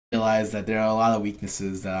realize that there are a lot of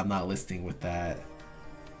weaknesses that I'm not listing with that.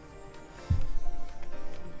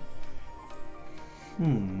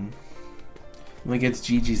 Against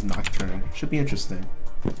GG's Nocturne. Should be interesting.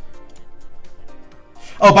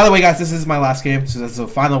 Oh, by the way, guys, this is my last game, so that's a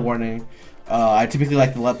final warning. I typically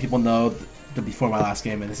like to let people know before my last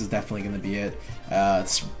game, and this is definitely going to be it.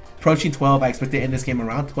 It's approaching 12. I expect to end this game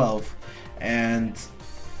around 12. And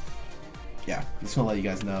yeah, just want to let you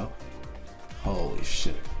guys know. Holy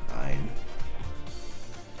shit. 9.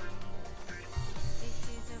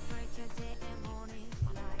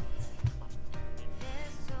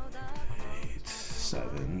 8,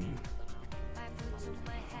 7.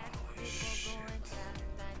 Holy shit.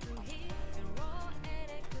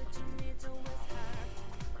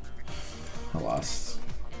 I lost.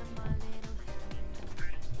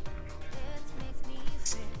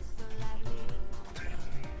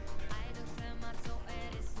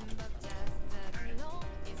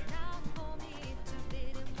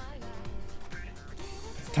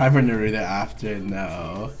 Time for Naruto after?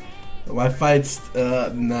 No. My fights,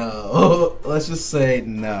 no. Let's just say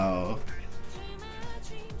no.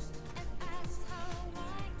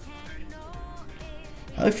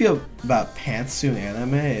 How do I feel about pantsuit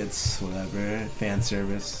anime? It's whatever, fan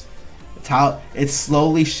service. It's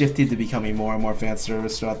slowly shifted to becoming more and more fan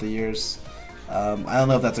service throughout the years. I don't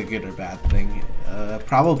know if that's a good or bad thing.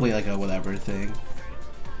 Probably like a whatever thing.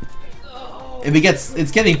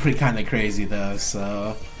 It's getting pretty kind of crazy though,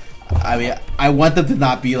 so I mean I want them to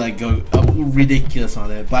not be like go ridiculous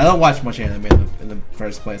on it, but I don't watch much anime in the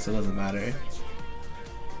first place, so it doesn't matter.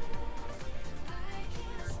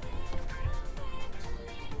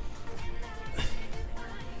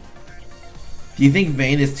 Do you think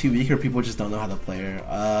Vayne is too weak, or people just don't know how to play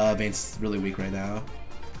her? Vayne's really weak right now.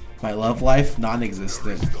 My love life,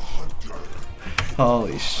 non-existent.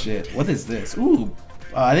 Holy shit! What is this? Ooh.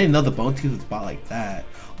 I didn't know the bone tooth was bought like that.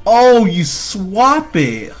 Oh, you swap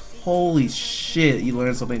it! Holy shit, you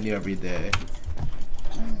learn something new every day.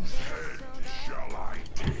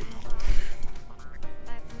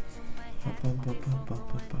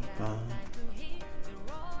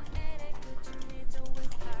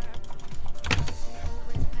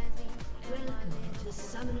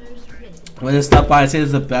 I'm gonna stop by and say this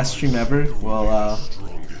is the best stream ever. Well,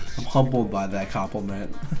 I'm humbled by that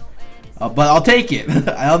compliment. But I'll take it.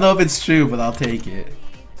 I don't know if it's true, but I'll take it.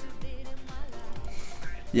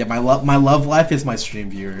 Yeah, my love life is my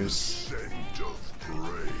stream viewers.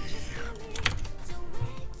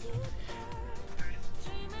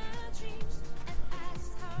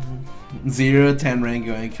 0 to 10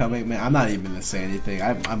 Rango incoming. Man, I'm not even gonna say anything.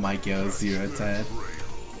 I might go 0 to 10.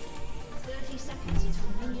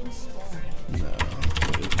 No.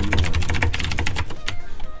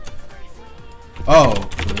 Oh,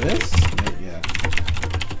 for this? Yeah.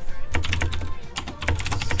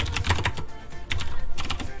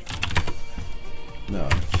 No,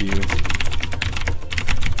 Q.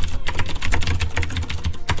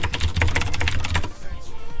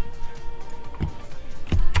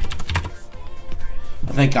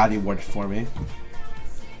 Thank God he worked for me.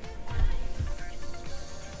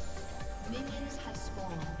 Minions have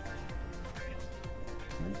spawned.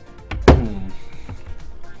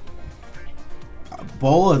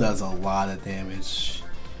 Bola does a lot of damage.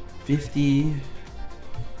 50.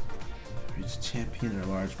 Reach champion or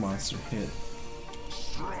large monster hit.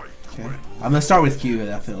 Okay. I'm gonna start with Q,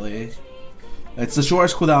 definitely. It's the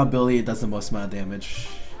shortest cooldown ability, it does the most amount of damage.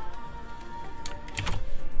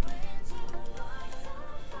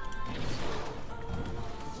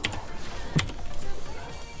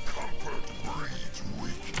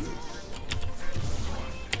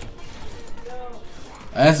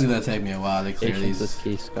 That's gonna take me a while to clear these. This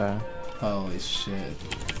key, Scarra. Holy shit.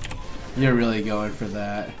 You're really going for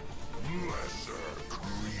that.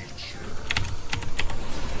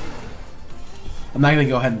 I'm not gonna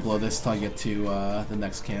go ahead and blow this till I get to the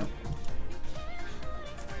next camp.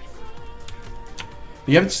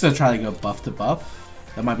 But I'm just gonna try to go buff to buff.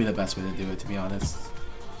 That might be the best way to do it, to be honest.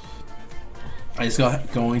 I just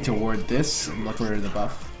going toward this and look for the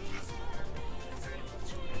buff.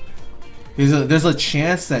 There's a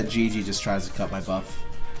chance that GG just tries to cut my buff.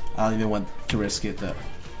 I don't even want to risk it though.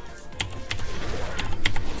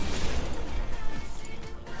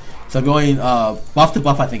 So going buff to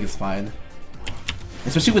buff I think is fine.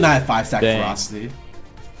 Especially when I have 5 stack ferocity.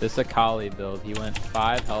 This is a Kali build. He went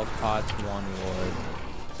 5 health pots, 1 ward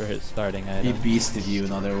for his starting item. He beasted you,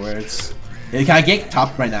 in other words. Hey, can I gank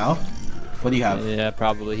top right now? What do you have? Yeah,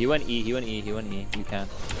 probably. He went E, he went E, he went E. You can.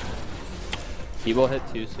 He will hit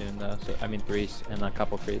 2 soon though. So I mean 3 and a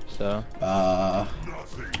couple creeps, so.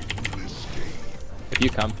 If you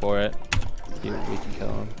come for it, we can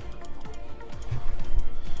kill him.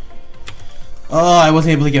 Oh, I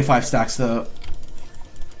wasn't able to get 5 stacks though.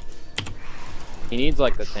 He needs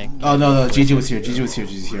like the tank. Oh no, GG was here. GG was here.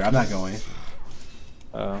 GG's here. I'm not going.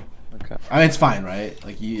 Oh, okay. I mean, it's fine, right?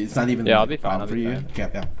 Like, it's not even. Yeah, I'll be fine. I'll for be you. fine. Okay,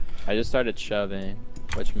 yeah. I just started shoving,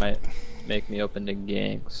 which might make me open to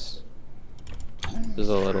ganks. This is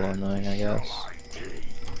a little annoying, I guess.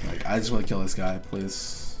 Like, I just want to kill this guy,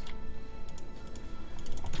 please.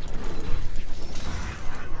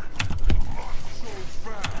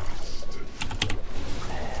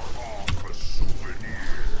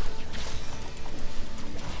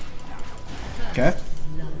 Okay.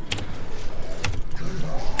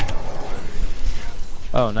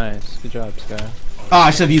 Oh, nice. Good job, Scarra. Oh,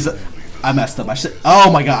 I should have used it. I messed up. I should.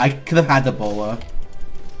 Oh my god, I could have had the bola.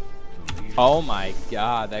 Oh my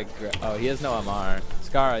god, that. Oh, he has no MR.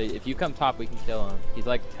 Scarra, if you come top, we can kill him. He's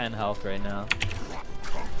like 10 health right now.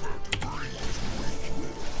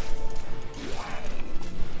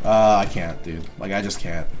 I can't, dude. Like, I just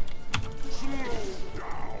can't.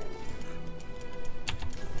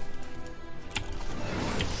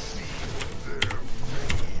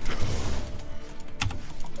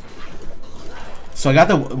 So I got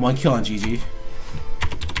the 1 kill on GG.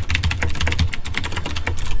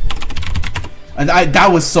 And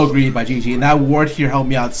that was so greedy by GG, and that ward here helped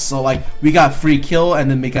me out. So like we got free kill and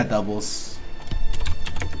then we got doubles.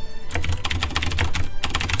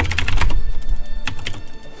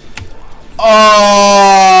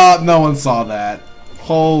 Oh, no one saw that.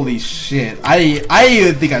 Holy shit! I didn't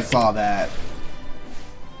even think I saw that.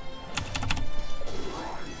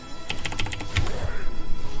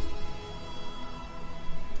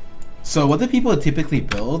 So what do people typically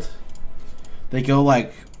build? They go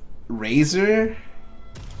like Razor,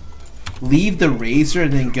 leave the Razor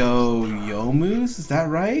and then go Youmu's, is that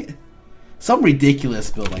right? Some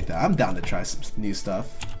ridiculous build like that. I'm down to try some new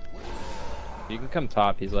stuff. You can come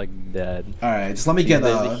top, he's like dead. Alright, just let me get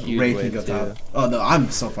Ray can go top. Oh no,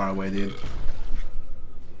 I'm so far away, dude.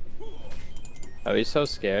 Oh, he's so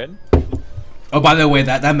scared? Oh, by the way,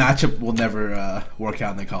 that matchup will never work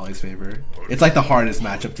out in the Kali's favor. It's like the hardest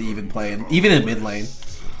matchup to even play, and even in mid lane.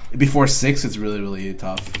 Before 6, it's really, really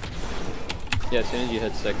tough. Yeah, as soon as you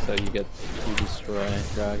hit 6, though, you destroy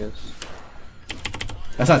Gragas.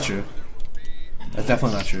 That's not true. That's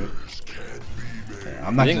definitely not true. Yeah,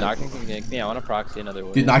 I'm not. You think Nocturne can gank me? I want to proxy another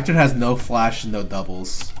way. Dude, Nocturne has no flash, no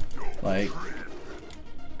doubles. Like.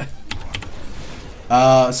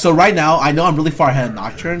 So right now, I know I'm really far ahead of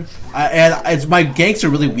Nocturne, and my ganks are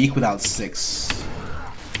really weak without 6.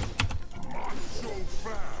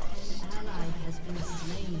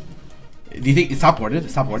 Do you think it's top warded?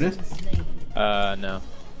 It's top warded? No.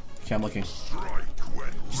 Okay, I'm looking.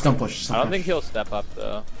 Just don't push. I don't think he'll step up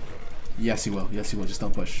though. Yes, he will. Yes, he will. Just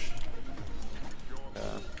don't push.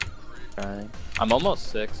 Right. I'm almost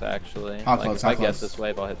 6 actually. How like, close? If How I close? guess this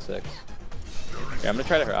wave, I'll hit 6. Yeah, I'm gonna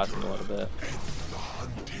try to harass him a little bit.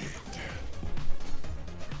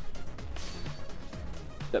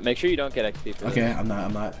 But make sure you don't get XP for Okay, this. I'm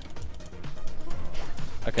not.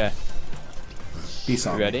 Okay. Peace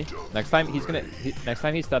out. You ready? Next time next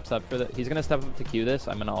time he steps up for he's gonna step up to Q this.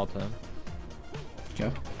 I'm gonna ult him.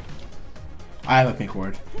 Okay. I have a pink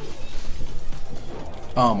ward.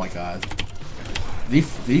 Oh my god. Did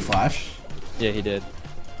he flash? Yeah, he did.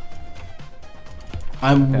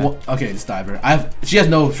 Okay, this diver. She has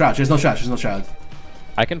no shroud. She has no shroud. She has no shroud.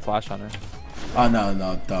 I can flash on her. Oh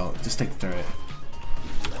no, don't. Just take the turret.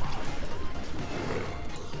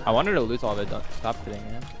 I want her to lose all of it. Don't stop hitting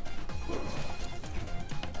it.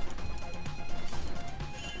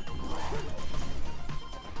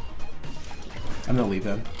 I'm gonna leave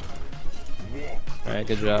him. Alright,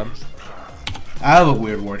 good job. I have a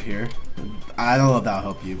weird ward here. I don't know if that'll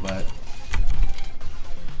help you, but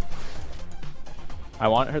I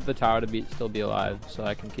want the tower to still be alive, so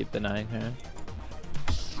I can keep denying her.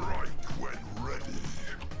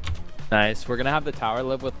 Nice. We're gonna have the tower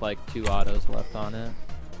live with like 2 autos left on it.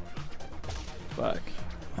 Fuck.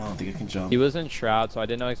 I don't think I can jump. He was in Shroud, so I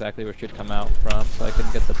didn't know exactly where she'd come out from, so I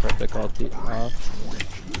couldn't get the perfect ulti off.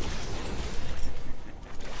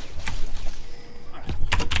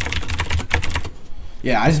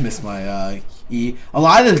 Yeah, I just missed my E. A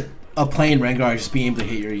lot of the playing rengar is just being able to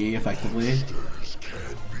hit your E effectively.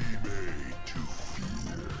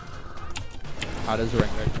 How does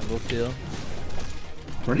Rengar jungle feel?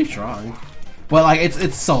 Pretty strong. But like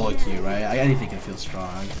it's solo queue, right? Anything can feel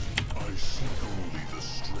strong.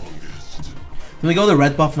 Let me go to the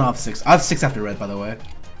red buff and I'll have 6. I have 6 after red, by the way.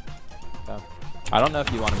 I don't know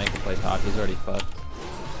if you want to make him play top. He's already fucked.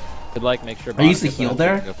 Could like make sure. Are you used to gets heal up,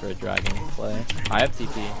 there? Go for a dragon play. I have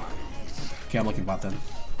TP. Okay, I'm looking bot then.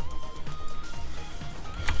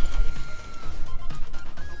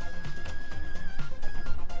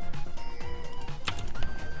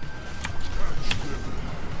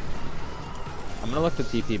 I'm gonna look to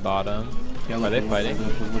TP bottom. Yeah, Are they fighting?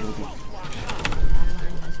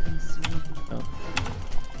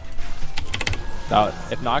 No.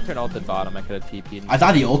 If Nocturne ulted bottom, I could have TP'd. I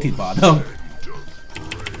thought he ulted bottom.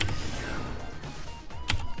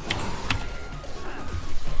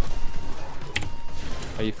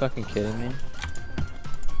 Are you fucking kidding me?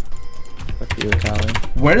 Fuck you, Italian.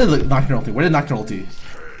 Where did the Nocturne ulti? Where did Nocturne ulti?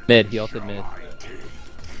 Mid, he ulted mid.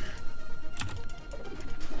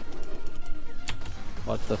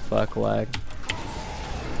 What the fuck, lag?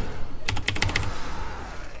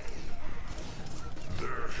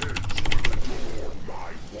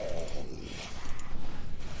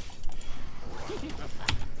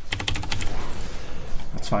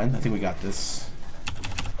 That's fine. I think we got this.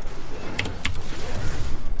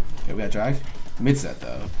 Okay, we got drag. Mid set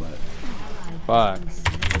though, but. Fuck.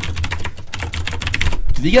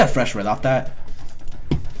 Did you get a fresh red off that?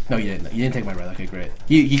 No, you didn't. You didn't take my red. Okay, great.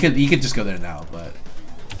 You could just go there now, but.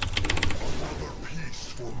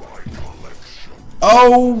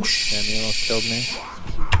 Oh Samuel killed me.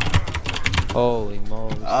 Holy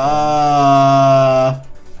moly. Lag.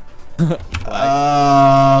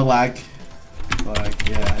 Lag.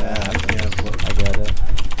 Yeah. I get it.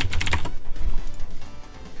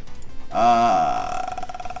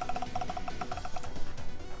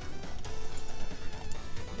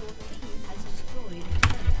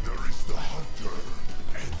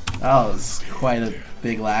 That was quite a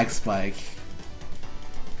big lag spike.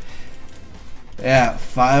 Yeah,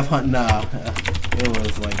 500. Nah, it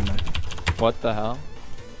was like. What the hell?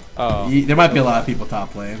 Oh. There might be a lot of people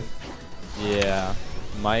top lane. Yeah.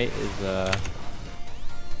 Might is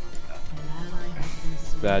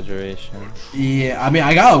exaggeration. Yeah, I mean,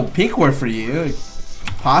 I got a pink ward for you.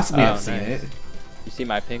 Possibly I've seen nice. it. You see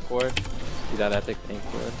my pink ward? See that epic pink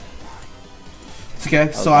ward? It's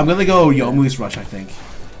okay, so I'm gonna go Yomu's Rush, I think.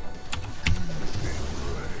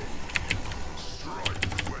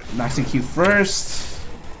 Maxing Q first.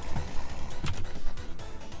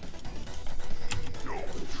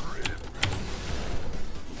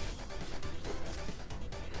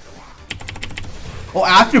 Oh,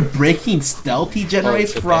 after breaking stealth, he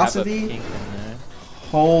generates ferocity.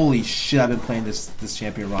 Holy shit! I've been playing this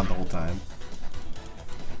champion run the whole time.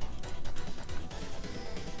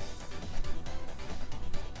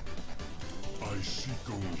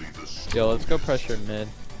 Yo, let's go pressure mid.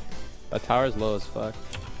 That tower's low as fuck.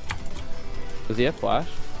 Does he have flash?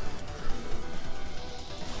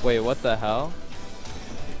 Wait, what the hell?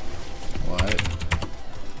 What?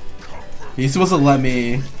 He's supposed to let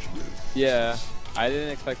me. Yeah, I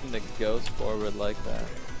didn't expect him to ghost forward like that.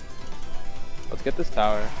 Let's get this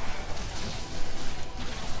tower.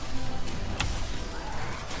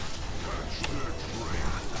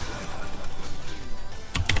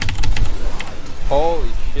 Holy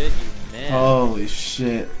shit, you man. Holy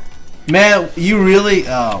shit. Man, you really.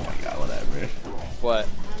 Oh my god, whatever. What?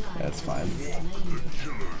 That's fine.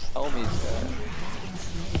 Homie's dead.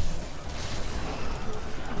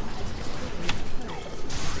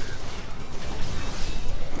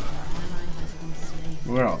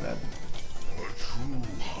 We're all dead.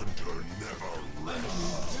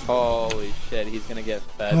 Holy shit, he's gonna get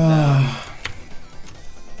fed now.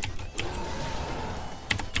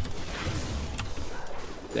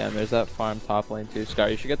 Damn, there's that farm top lane too. Scar,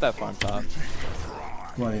 you should get that farm top.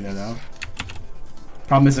 I'm running there now.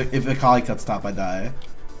 Problem is, if a colleague cuts top, I die.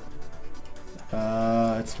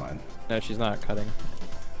 It's fine. No, she's not cutting.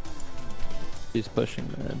 She's pushing,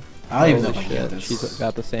 man. I don't even know if I Holy can get shit, this. she's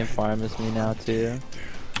got the same farm as me now too.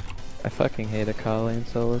 I fucking hate Akali in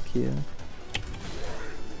solo queue.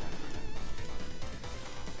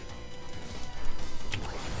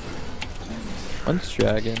 One's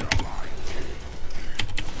dragon.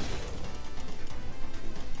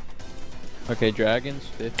 Okay, dragon's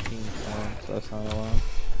 15 points, so that's not a lot.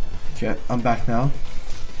 Okay, I'm back now.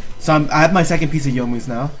 So I have my second piece of Yomu's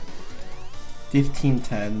now.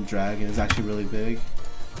 15-10 dragon is actually really big.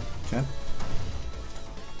 Okay.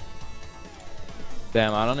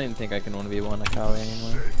 Damn, I don't even think I can 1v1 Akali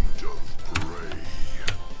anymore.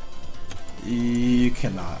 You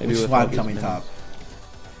cannot, Maybe which is with why I'm focus coming mid. top.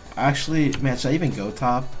 Actually, man, should I even go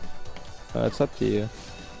top? It's up to you.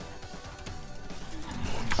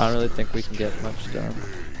 I don't really think we can get much done.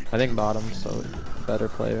 I think bottom's a better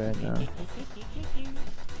play right now.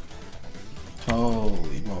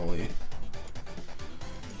 Holy moly.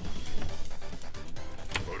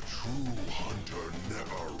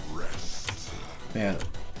 Man.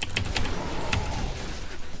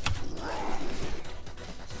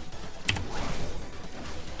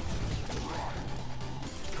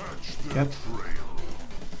 Yep.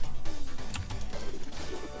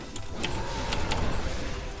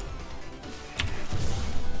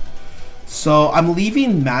 So I'm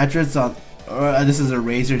leaving Madrids on. This is a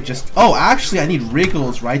razor. Just actually, I need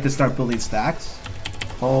Wriggles, right, to start building stacks.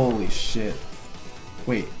 Holy shit!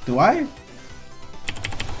 Wait, do I?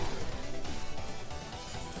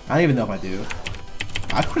 I don't even know if I do.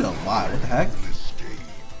 I quit a lot. What the heck?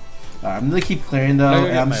 Alright, I'm gonna keep clearing though,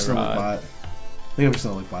 and I'm just gonna look bot. I think I'm just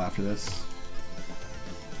gonna look bot after this.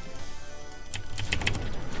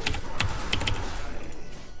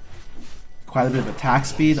 Quite a bit of attack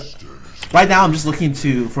speed. Right now, I'm just looking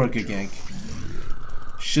for a good gank.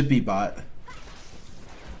 Should be bot.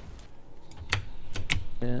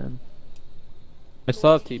 Man, I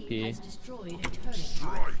still have TP.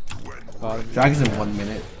 Drag is in 1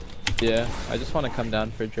 minute. Yeah, I just want to come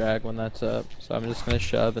down for drag when that's up, so I'm just gonna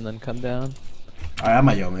shove and then come down. Alright, I have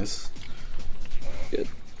my Yomis. Good.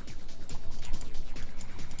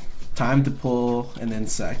 Time to pull, and then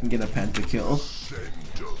I can get a pentakill.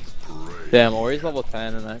 Damn, Ori's level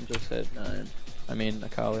 10 and I'm just at 9. I mean,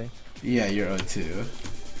 Akali. Yeah, you're 0-2.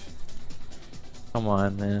 Come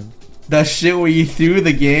on, man. That shit where you threw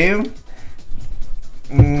the game?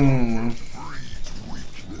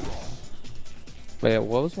 Wait,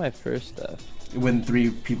 what was my first stuff? When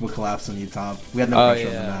 3 people collapsed on you top. We had no pressure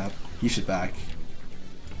on the map. You should back.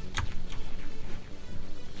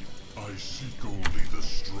 I seek only the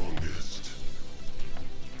strongest.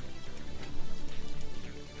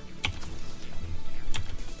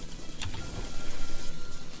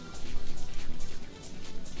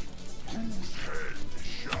 Whose head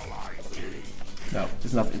shall I take? No,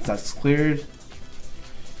 there's nothing. That's cleared.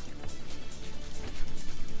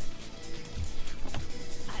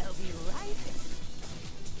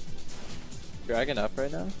 Dragging up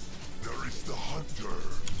right now? There is the hunter.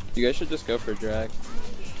 You guys should just go for drag.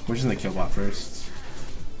 We're just gonna kill bot first.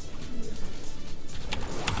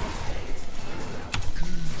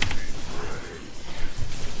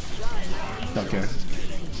 Don't care.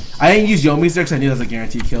 I didn't use Yomi's there because I knew that was a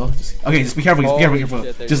guaranteed kill. Okay, just be careful. Just be careful.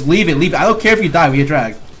 Shit, just leave it. Leave it. I don't care if you die. We get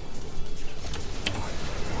drag.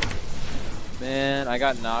 Man, I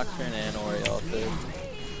got Nocturne and Ori ulted.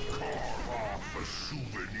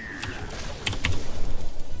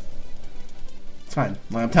 It's fine.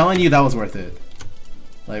 Like, I'm telling you, that was worth it.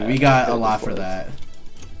 Like, we got a lot for that.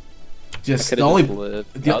 Just the only,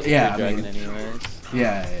 yeah, I mean,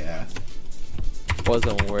 yeah.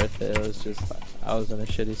 Wasn't worth it. It was just I was in a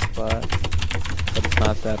shitty spot, but it's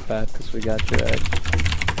not that bad because we got dragged.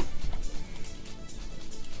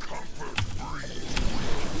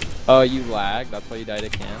 Oh, you lagged? That's why you died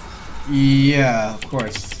at camp? Yeah, of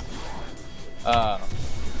course.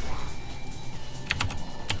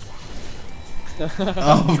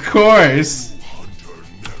 Of course.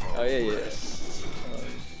 Oh yeah.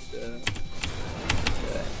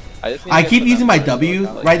 I keep using my W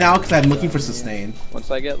right now because I'm looking for sustain.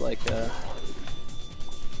 Once I get like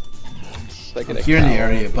here in the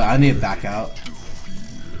area, but I need to back out.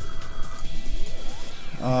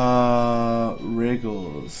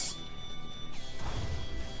 Wriggles.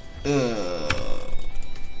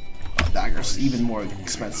 Dagger's even more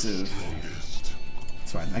expensive.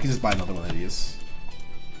 It's fine. I can just buy another one of these.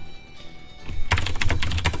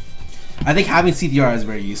 I think having CDR is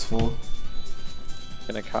very useful.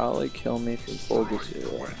 Can Akali kill me from full to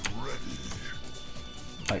 0?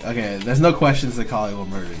 Like, okay, there's no questions Akali will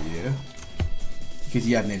murder you. Because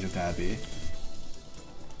you have Ninja Tabby.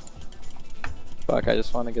 Fuck, I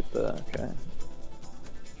just want to get the... Okay.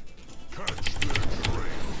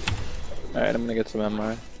 Alright, I'm gonna get some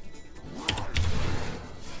MR.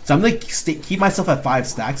 So I'm gonna keep myself at 5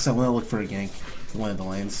 stacks, so I'm gonna look for a gank in one of the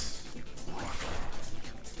lanes.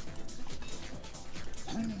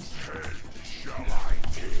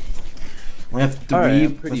 We have 3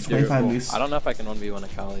 with 25 moves. I don't know if I can 1v1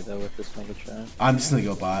 Akali though with this Megatron. I'm just gonna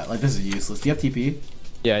go bot. Like, this is useless. Do you have TP?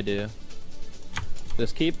 Yeah, I do.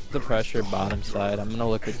 Just keep the pressure bottom side. I'm gonna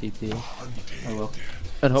look at TP. I will.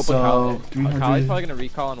 And hope Akali's probably gonna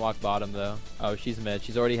recall and walk bottom though. Oh, she's mid.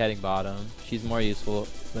 She's already heading bottom. She's more useful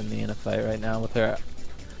than me in a fight right now with her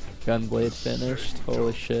gunblade finished.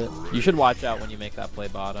 Holy shit. You should watch out when you make that play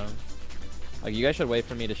bottom. Like, you guys should wait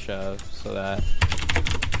for me to shove so that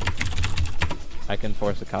I can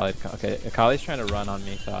force Akali to come. Okay, Akali's trying to run on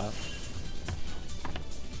me top.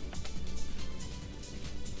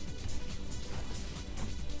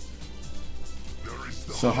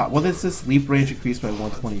 So what is this? Leap range increased by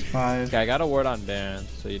 125. Okay, I got a ward on Baron,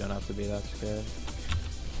 so you don't have to be that scared.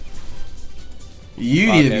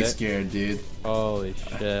 You need to be scared, dude. Holy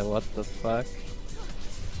shit, what the fuck?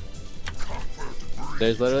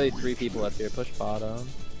 There's literally 3 people up here. Push bottom.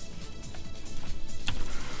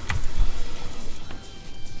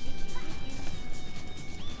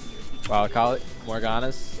 Wow,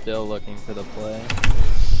 Morgana's still looking for the play.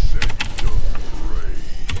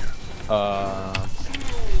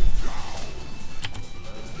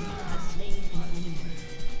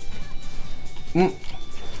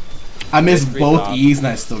 I missed both E's and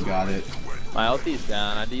I still got it. My ulti's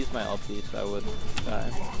down. I had to use my ulti so I wouldn't die.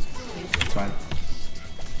 It's fine.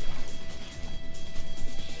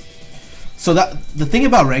 So the thing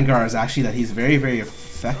about Rengar is actually that he's very, very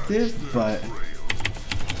effective, but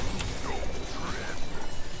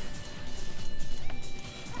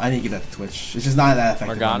I need to get that Twitch. It's just not that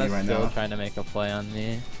effective Morgana's on me right still now. Trying to make a play on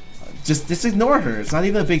me. Just ignore her. It's not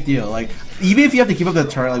even a big deal. Like, even if you have to keep up the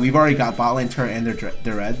turret, like we've already got bot lane turret and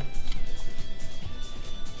their red.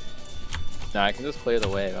 No, I can just clear the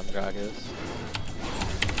wave. I'm Gragas.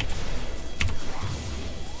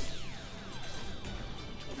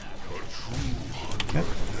 Okay.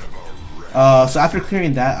 So after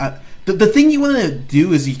clearing that, the thing you want to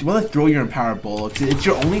do is you want to throw your Empowered Bowl. It's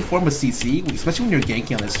your only form of CC, especially when you're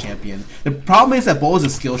ganking on this champion. The problem is that Bowl is a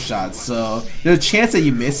skill shot, so there's a chance that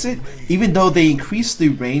you miss it, even though they increase the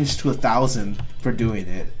range to 1,000 for doing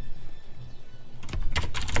it.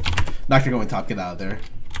 Not gonna go in top, get out of there.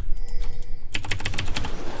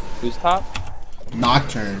 Who's top?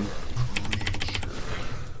 Nocturne.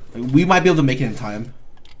 We might be able to make it in time.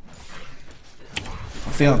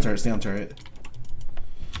 Stay on turret, stay on turret.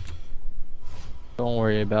 Don't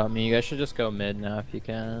worry about me. You guys should just go mid now if you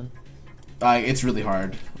can. It's really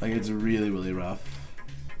hard. Like, it's really, really rough.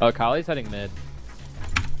 Oh, Kali's heading mid.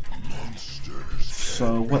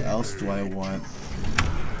 So, what else do I want?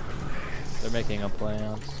 They're making a play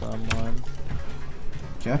on someone.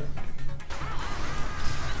 Okay.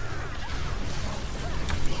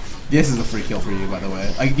 This is a free kill for you, by the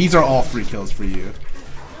way. Like, these are all free kills for you.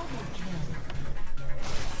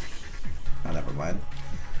 Oh, never mind.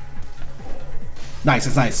 Nice,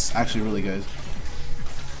 it's nice. Actually, really good.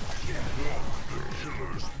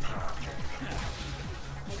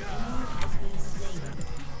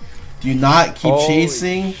 Do not keep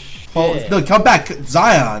chasing. No, come back,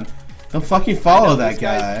 Zion. Don't fucking follow that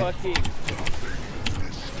guy.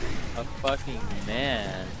 A fucking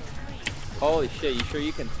man. Holy shit, you sure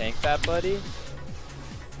you can tank that, buddy?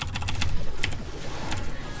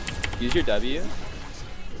 Use your W.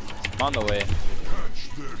 I'm on the way.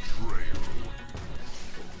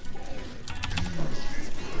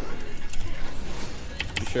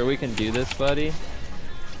 You sure we can do this, buddy?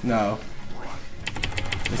 No.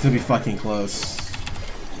 It's gonna be fucking close.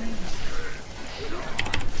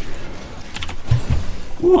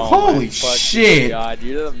 Ooh, Oh holy shit! God,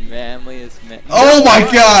 you're the manliest man. Oh my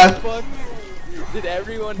god! Did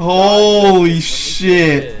everyone? Holy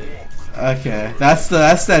shit! Okay, that's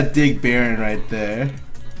that Dig Baron right there.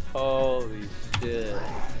 Holy shit!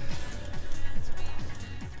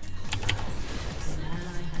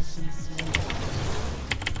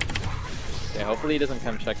 Okay, hopefully he doesn't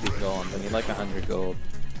come check these golems. I need like 100 gold.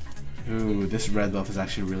 Ooh, this red buff is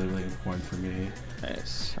actually really, really important for me.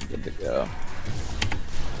 Nice, I'm good to go.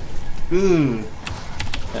 Ooh.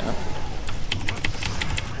 Yeah.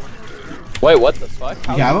 Wait, what the fuck?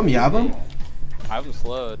 You have him? You have him? I have him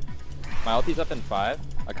slowed. My ulti's up in 5.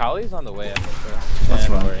 Akali's on the way, I think. That's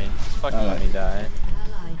Man, fine. Just fucking let me die.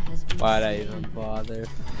 Why'd I even bother?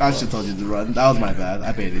 I should have told you to run. That was my bad.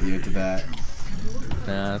 I baited you into that.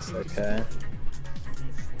 Nah, it's okay.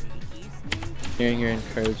 Hearing your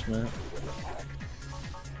encouragement.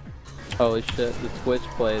 Holy shit, the Twitch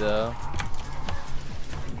play though.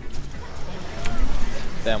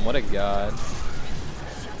 Damn, what a god.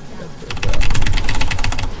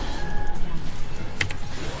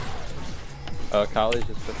 Oh, Kali's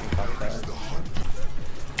just pushing top side.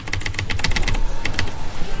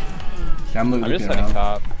 Yeah, I'm just around. hitting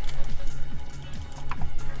top.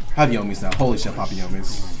 I have Yomis now. Holy shit, popping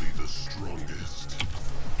Yomis.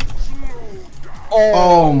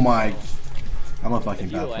 Oh my. I'm a fucking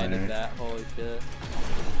bad player. That, holy shit.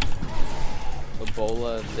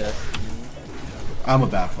 Ebola of destiny. I'm a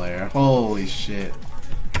bad player. Holy shit.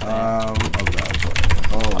 I'm a bad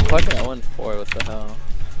player. I'm fucking 0-4, what the hell?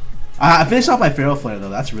 I finished off my Pharaoh Flare though.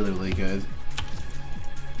 That's really, really good.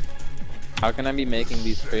 How can I be making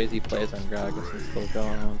these crazy plays on Gragas and still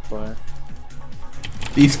going 1-4?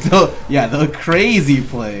 Yeah, the crazy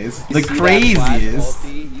plays. The You see that craziest.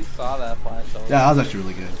 flash ulti? You saw that flash ulti. Yeah, that was actually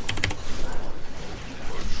really good.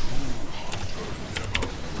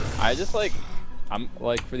 I just like, I'm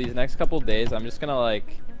like for these next couple days, I'm just gonna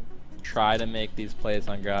like try to make these plays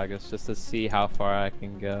on Gragas just to see how far I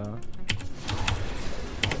can go.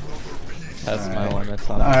 Test my limits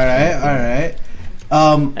on that. Alright.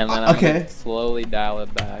 And then I'm okay. gonna slowly dial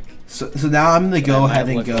it back. So now I'm gonna go ahead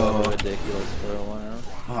and Look a go. little ridiculous for a while.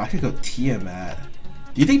 Oh, I could go Tiamat.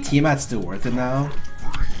 Do you think Tiamat's still worth it now?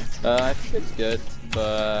 I think it's good,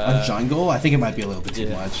 but On jungle, I think it might be a little bit too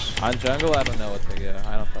much. On jungle, I don't know what to go.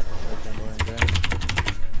 I don't fucking know jungle anymore.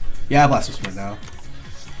 Yeah, I have Last Whisper now.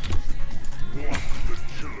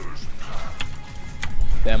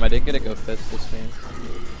 Damn, I didn't get to go fist this game.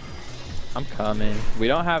 I'm coming. We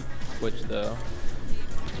don't have Twitch though.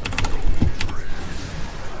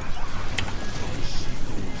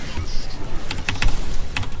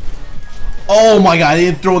 Oh my god, I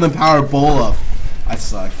didn't throw an empowered bowl up. I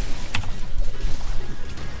suck.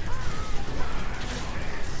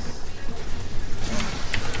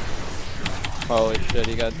 Holy shit,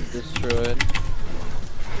 he got destroyed.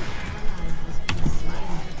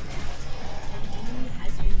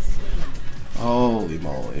 Holy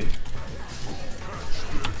moly.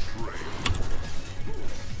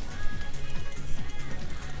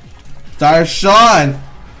 Darshan!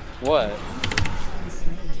 What?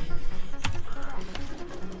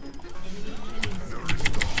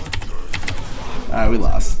 Alright, we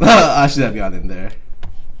lost. I should have gotten in there.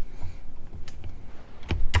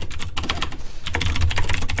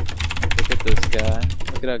 Look at this guy.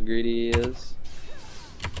 Look at how greedy he is.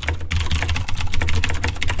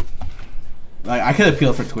 Like, I could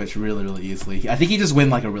appeal for Twitch really easily. I think he just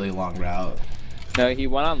went like a really long route. No, he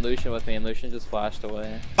went on Lucian with me and Lucian just flashed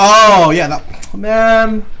away. Oh, yeah, that,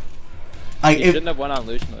 man. He shouldn't have went on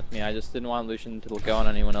Lucian with me. I just didn't want Lucian to go on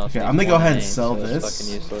anyone else. Okay, I'm gonna go ahead and sell so this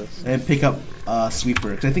fucking useless. and pick up Sweeper,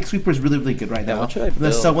 because I think Sweeper is really good right Yeah, now. what should I I'm gonna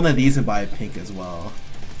build? sell one of these and buy a pink as well.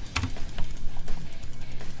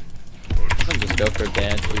 I'm gonna just go for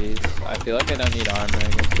Banshees. I feel like I don't need armor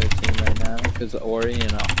against their team right now because Ori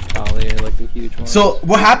and Kali are like the huge ones. So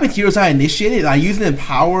what happened here is I initiated, I used an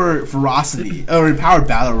Empower Ferocity, or Empowered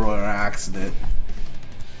Battle Royale on accident.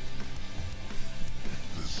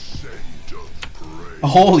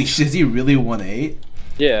 Holy shit, is he really 1-8?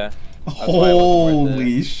 Yeah.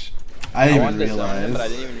 Holy sh! I didn't even realize. Him, but I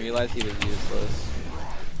didn't even realize he was useless.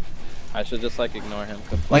 I should just like ignore him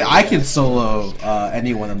completely. Like I can solo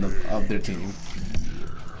anyone of their team.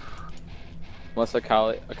 Unless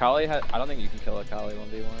Akali has, I don't think you can kill Akali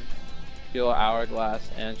 1v1. Kill Hourglass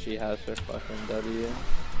and she has her fucking W.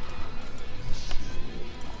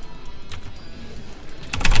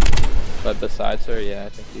 But besides her, yeah, I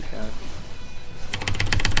think you can.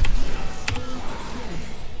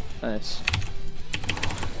 Nice.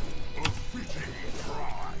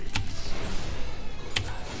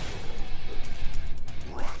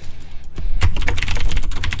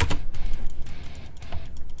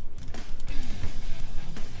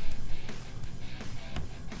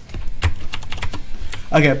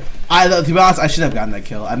 Okay, to be honest, I should have gotten that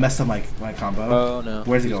kill. I messed up my combo. Oh no.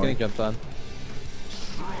 Where's he He's going? getting jumped on.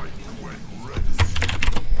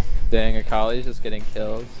 Dang, Akali's just getting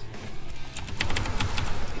kills.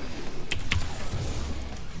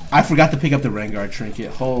 I forgot to pick up the rengar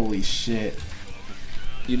trinket. Holy shit.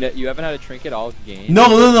 You haven't had a trinket all game?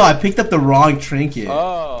 No, I picked up the wrong trinket.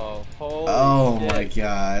 Oh, holy Oh shit. my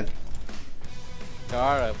god.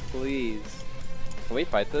 Scarra, please. Can we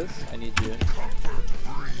fight this? I need you.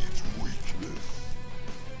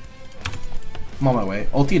 I'm on my way.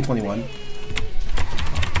 Ulti in 21.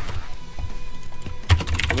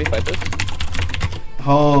 Can we fight this?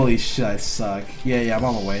 Holy shit, I suck. Yeah, I'm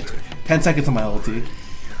on my way. 10 seconds on my ulti.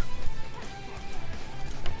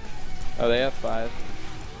 Oh, they have 5.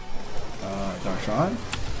 Darshan?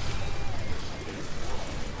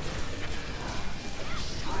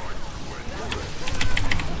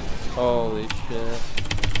 Holy shit.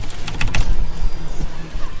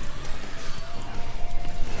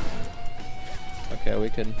 Okay, we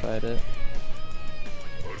couldn't fight it.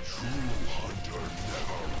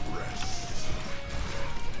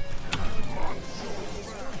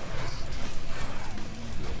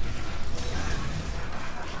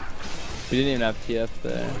 We didn't even have TF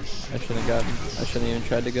there. I shouldn't even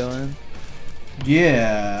tried to go in.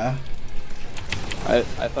 Yeah. I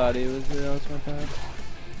thought he was there, that was my bad.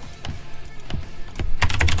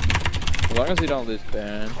 As long as we don't lose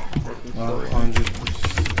Baron. 100%.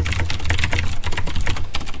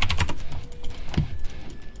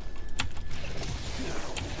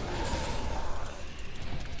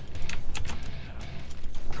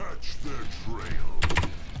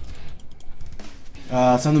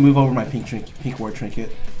 It's time to move over my pink ward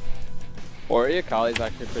trinket. Ori Akali's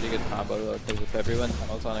actually a pretty good combo though, because if everyone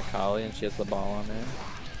tunnels on Akali and she has the ball on her,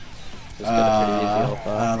 just get a pretty easy ult up.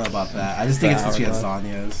 I don't know about that. I just think it's because she has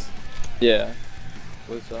Zhonya's. Yeah.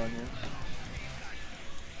 With Zhonya's.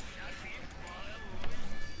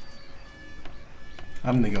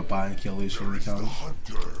 I'm gonna go buy and kill Lucian when he comes.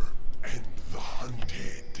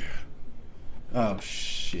 Oh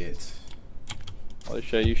shit. I'll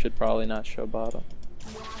show you should probably not show bottom.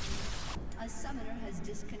 A summoner has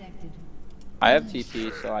disconnected. I have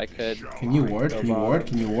TP, so I could. Can you ward? Can you ward?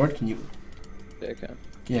 Can you ward? Can you? Yeah, I can.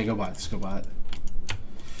 Yeah, go bot. Just go bot.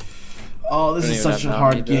 Oh, this is Don't such even a have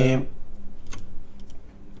hard Nami, game.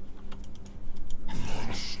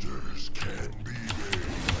 Monsters can be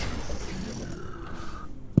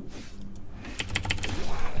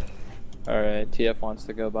made. Alright, TF wants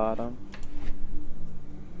to go bottom.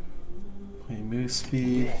 Okay, move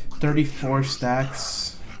speed. 34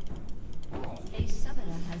 stacks. A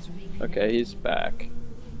summoner has reconnected. Okay, he's back.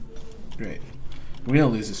 Great. We're gonna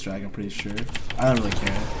lose this drag, I'm pretty sure. I don't really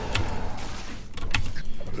care.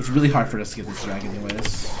 It's really hard for us to get this drag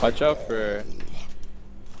anyways. Watch out for.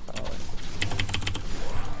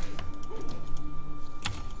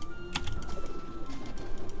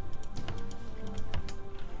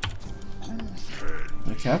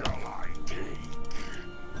 Okay.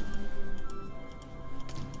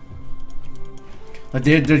 But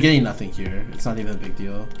they're getting nothing here. It's not even a big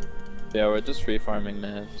deal. Yeah, we're just free farming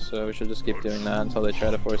mid, so we should just keep doing that until they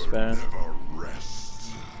try to force Baron. Never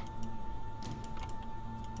rest.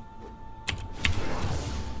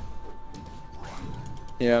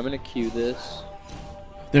 Yeah, I'm gonna queue this.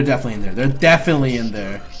 They're definitely in there. They're definitely in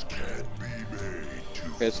there. Can be made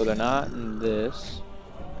to Okay, so they're not in this.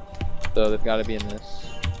 So they've got to be in this.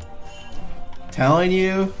 Telling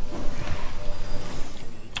you.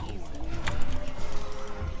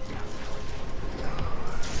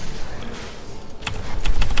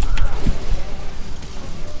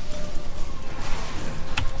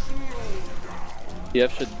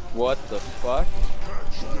 TF should. What the fuck?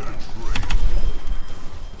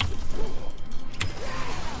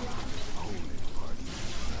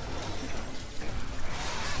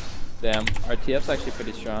 Damn, our TF's actually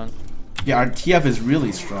pretty strong. Yeah, our TF is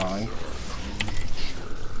really strong.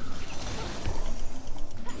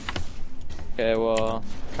 Okay, well,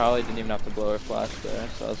 Kali didn't even have to blow her flash there,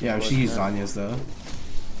 so that's Yeah, she used Zanya's though.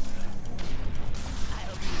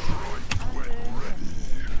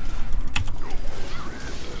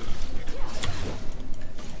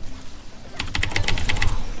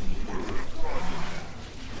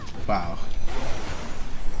 Wow.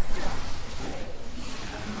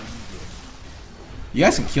 You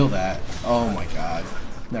guys can kill that. Oh my god.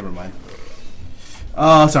 Never mind.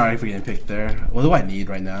 Oh, sorry for getting picked there. What do I need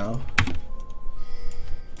right now? I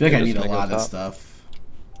feel like I need a lot of stuff.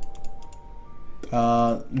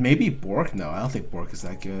 Maybe Bork? No, I don't think Bork is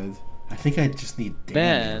that good. I think I just need damage.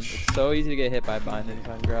 Man, it's so easy to get hit by bindings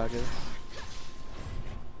on Gragas.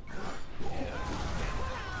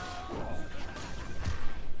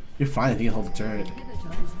 You're fine if you can hold the turret.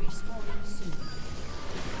 Inhibitor is respawning soon.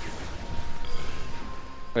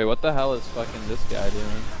 Wait, what the hell is fucking this guy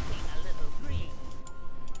doing?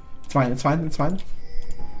 It's fine, it's fine, it's fine.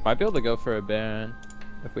 Might be able to go for a Baron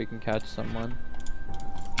if we can catch someone.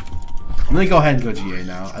 I'm gonna go ahead and go GA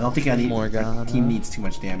now. I don't think I need Morgana. our team needs too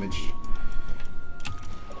much damage.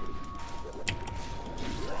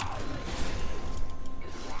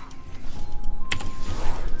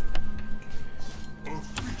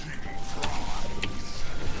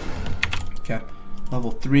 Okay.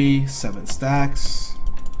 Level 3, 7 stacks.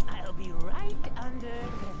 I'll be right under the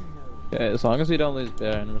nose. Okay, as long as we don't lose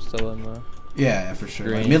Baron, we're still in the... Yeah, for sure.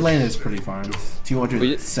 Like, Green. mid lane is pretty farmed.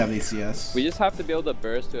 270 CS. We just have to be able to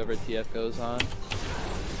burst whoever TF goes on.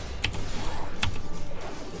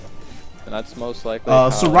 And that's most likely...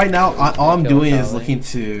 So right now, all I'm Kill doing is Kali. looking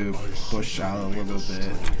to push out a little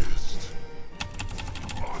bit.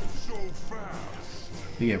 not so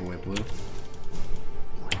fast. He gave away blue.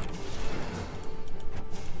 Walk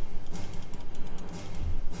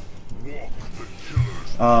the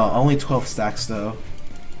killer's Only 12 stacks though.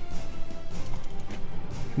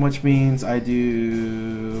 Which means I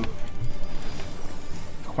do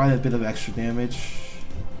quite a bit of extra damage.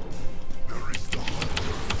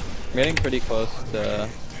 I'm getting pretty close to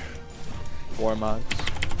Warmogs.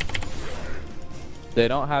 They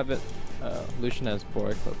don't have it. Lucian has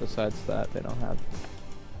Bork, but besides that, they don't have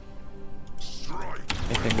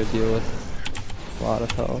anything to deal with. A lot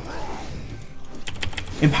of health.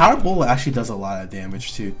 Empower Bullet actually does a lot of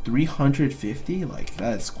damage too. 350? Like,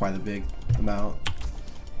 that is quite a big amount.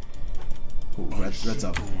 Ooh, red's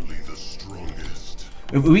up. Only the strongest.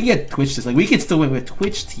 If we can get Twitch this, like we could still win with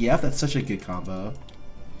Twitch TF. That's such a good combo.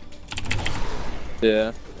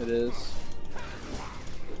 Yeah, it is.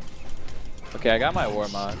 Okay, I got my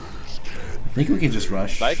Warmog. I think we can just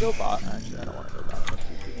rush. Should I go bot? Actually, I don't want to go bottom.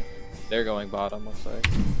 They're going bottom, looks like.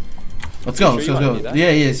 Let's go. Sure Let's go.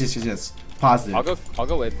 Yeah, yes. Positive. I'll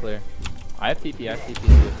go wave clear. I have TP. I have TP.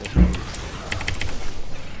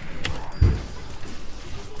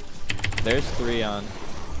 There's 3 on.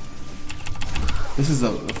 This is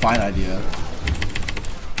a fine idea.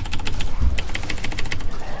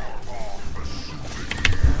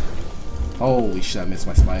 Holy shit! I missed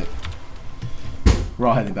my smite. We're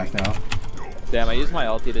all heading back now. Damn, I used my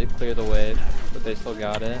ulti to clear the wave, but they still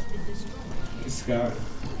got it. Scarra.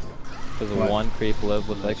 There's one creep live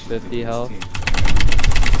with like 50 health.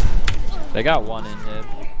 They got 1 in hit.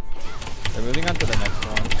 They're moving on to the next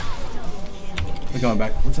one. We're going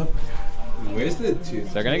back. What's up? Where's the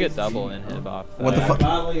tooth? They're gonna get double in hit off that. What the fuck?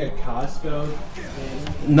 Bought like a Costco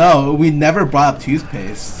thing. No, we never brought up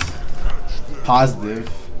toothpaste. Positive.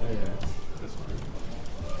 Oh, yeah. That's fine.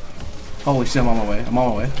 Holy shit! I'm on my way. I'm on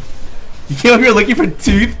my way. You came up here looking for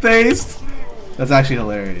toothpaste? That's actually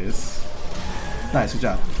hilarious. Nice, good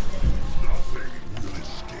job.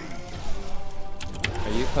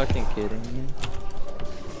 Are you fucking kidding me?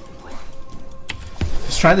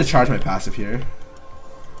 Just trying to charge my passive here.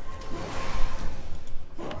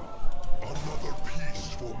 Another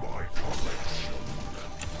piece for my collection.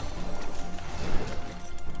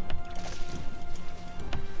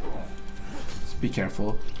 Just be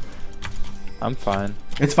careful. I'm fine.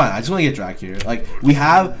 It's fine. I just want to get drag here. Like we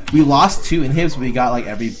lost 2 inhibs, but we got like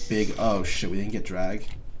every big. Oh shit, we didn't get drag.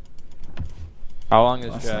 How long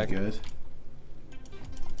is That's not drag? good.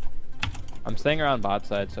 I'm staying around bot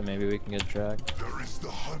side, so maybe we can get drag. There is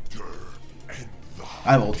the hunter and the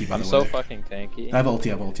I have ulti by I'm the so way. fucking tanky. I have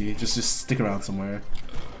ulti. Just stick around somewhere.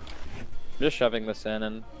 Just shoving this in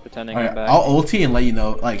and pretending Alright, I'm back. I'll ulti and let you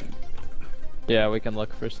know. Like. Yeah, we can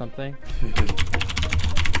look for something.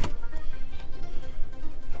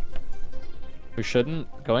 We shouldn't.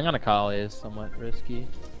 Going on a Kali is somewhat risky.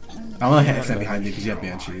 I'm gonna hit XM behind you because you have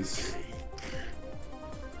banshees.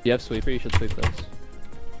 You have sweeper, you should sweep this.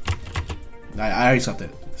 I already swept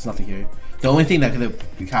it. There's nothing here. The only thing that could have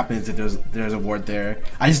happened is if there's a ward there.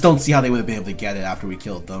 I just don't see how they would have been able to get it after we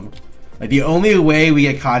killed them. Like the only way we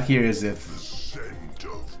get caught here is if scent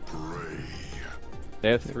of prey. They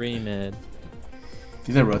have 3 mid.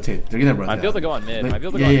 they're gonna rotate. They're gonna rotate. Might be able to go on mid. Like, Might be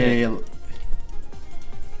able to go on mid. yeah.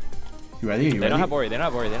 You ready? You They ready? don't have Ori. They don't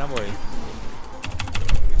have Ori. They don't have Ori.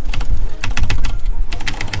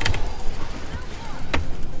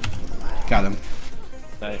 Got him.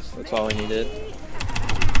 Nice. That's all we needed.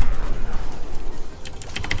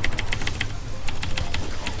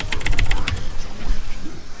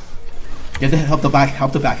 Get the help the back.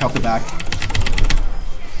 Help the back. Help the back.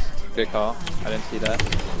 Good call. I didn't see that.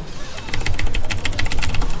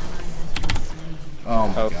 Oh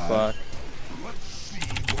my Oh god. fuck.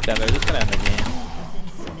 Damn, they're just gonna end the game.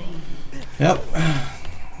 Yep.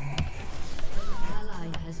 Ally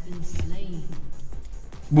has been slain.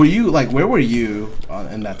 Were you like? Where were you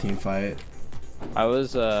in that team fight? I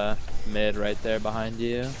was mid right there behind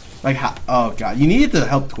you. Like how? Oh god, you needed to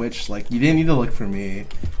help Twitch. Like you didn't need to look for me.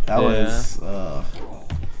 That Yeah. was.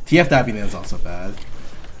 TF diving is also bad.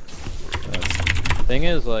 Thing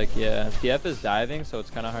is, like, yeah, TF is diving, so it's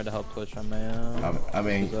kind of hard to help Twitch on my own. I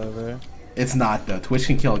mean, It's over. it's not though. Twitch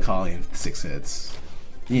can kill a Kali in 6 hits.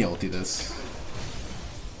 You need to ulti this.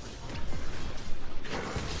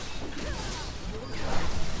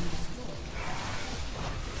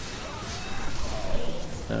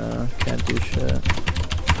 No, can't do shit.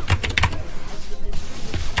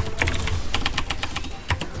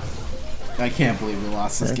 I can't believe we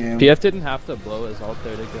lost this game. TF didn't have to blow his ult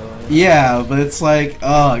there to go in. Yeah, but it's like,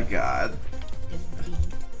 oh god.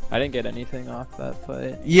 I didn't get anything off that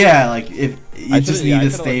fight. Yeah, like if you just yeah, I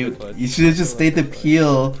need to could've stay, looked at Twitch. you should have just stayed to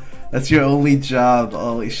peel. That's your only job.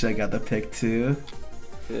 Holy shit, I got the pick too.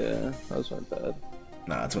 Yeah, that was my bad.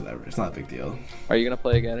 Nah, it's whatever. It's not a big deal. Are you gonna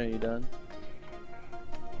play again? Or are you done?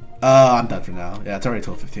 I'm done for now. Yeah, it's already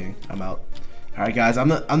 12:15. I'm out. All right, guys, I'm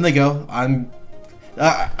gonna go.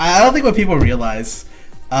 I don't think what people realize.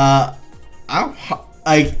 I'm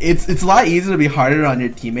like it's a lot easier to be harder on your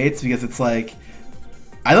teammates because it's like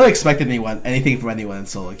I don't expect anything from anyone in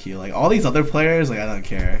solo queue. Like all these other players, like I don't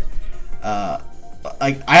care.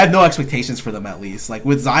 Like I have no expectations for them at least. Like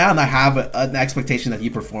with Zion, I have an expectation that he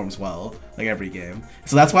performs well like every game.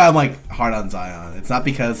 So that's why I'm like hard on Zion. It's not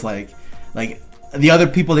because like the other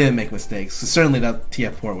people didn't make mistakes. So certainly that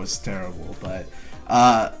TF port was terrible, but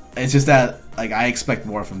It's just that like I expect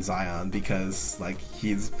more from Zion because like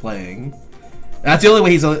he's playing. That's the only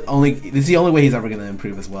way this is the only way he's ever gonna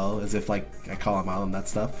improve as well, is if like I call him out on that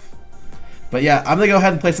stuff. But yeah, I'm gonna go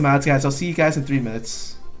ahead and play some ads, guys. I'll see you guys in 3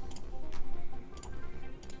 minutes.